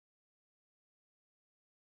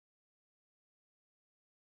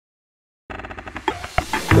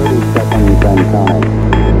and counting.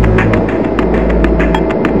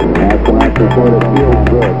 Astronauts report it feels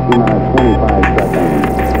good. T-minus 25 seconds.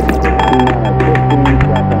 T-minus 15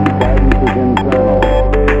 seconds. Guidance is internal.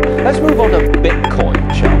 Let's move on to Bitcoin,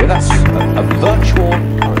 shall we? That's a virtual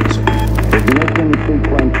currency. Ignition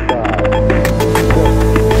sequence start.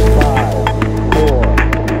 6, 5, 4,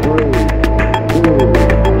 3, 2,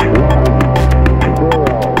 1, 0.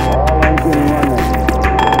 All engine running.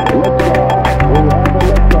 Liftoff. We have the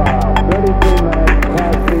liftoff. 33 minutes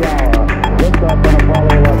past the hour. Liftoff on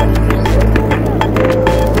Apollo 11.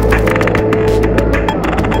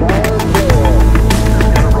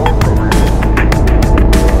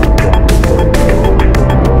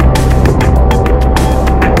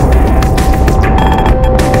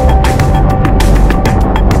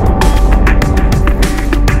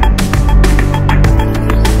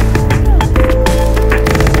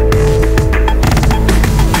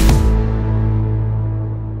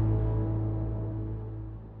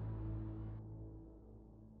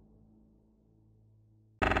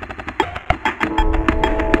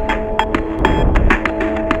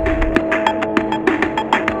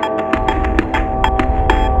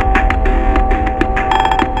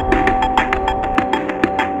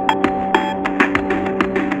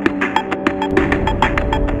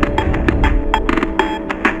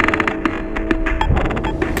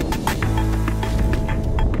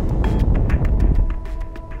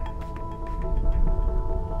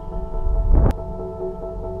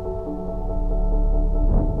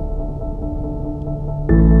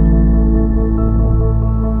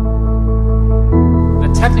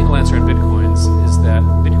 Technical answer in Bitcoins is that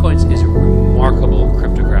Bitcoins is a remarkable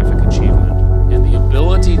cryptographic achievement, and the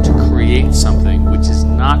ability to create something which is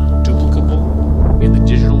not duplicable in the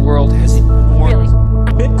digital world has enormous.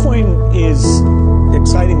 Bitcoin is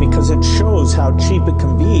exciting because it shows how cheap it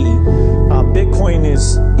can be. Bitcoin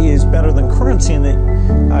is better than currency in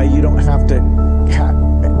that you don't have to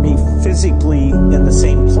be physically in the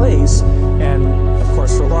same place, and of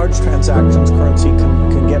course for large transactions currency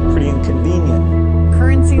can get pretty inconvenient.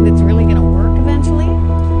 Currency that's really going to work eventually?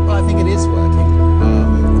 Well, I think it is working,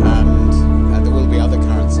 and there will be other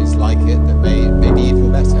currencies like it that may be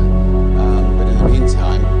even better. But in the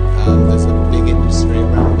meantime, there's a big industry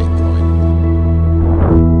around Bitcoin.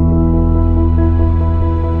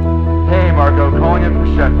 Hey, Marco, calling in from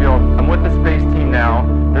Sheffield. I'm with the space team now.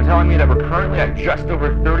 They're telling me that we're currently at just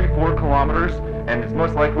over 34 kilometers, and it's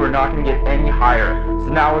most likely we're not going to get any higher. So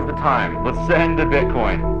now is the time. Let's send the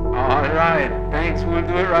Bitcoin. All right, thanks. We'll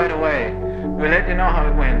do it right away. We'll let you know how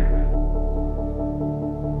it went.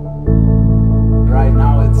 Right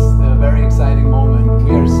now, it's a very exciting moment.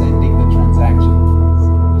 We are sending the transaction.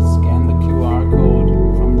 So we scan the QR code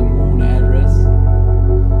from the moon address.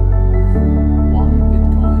 1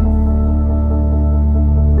 Bitcoin.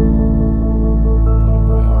 Put a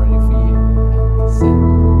priority fee and send.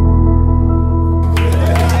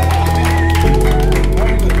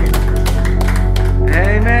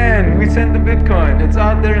 Hey man, we sent the Bitcoin. It's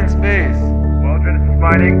out there in space. Well, Genesis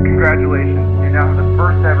Mining, congratulations. You now have the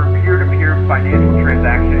first ever peer-to-peer financial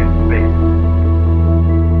transaction in space.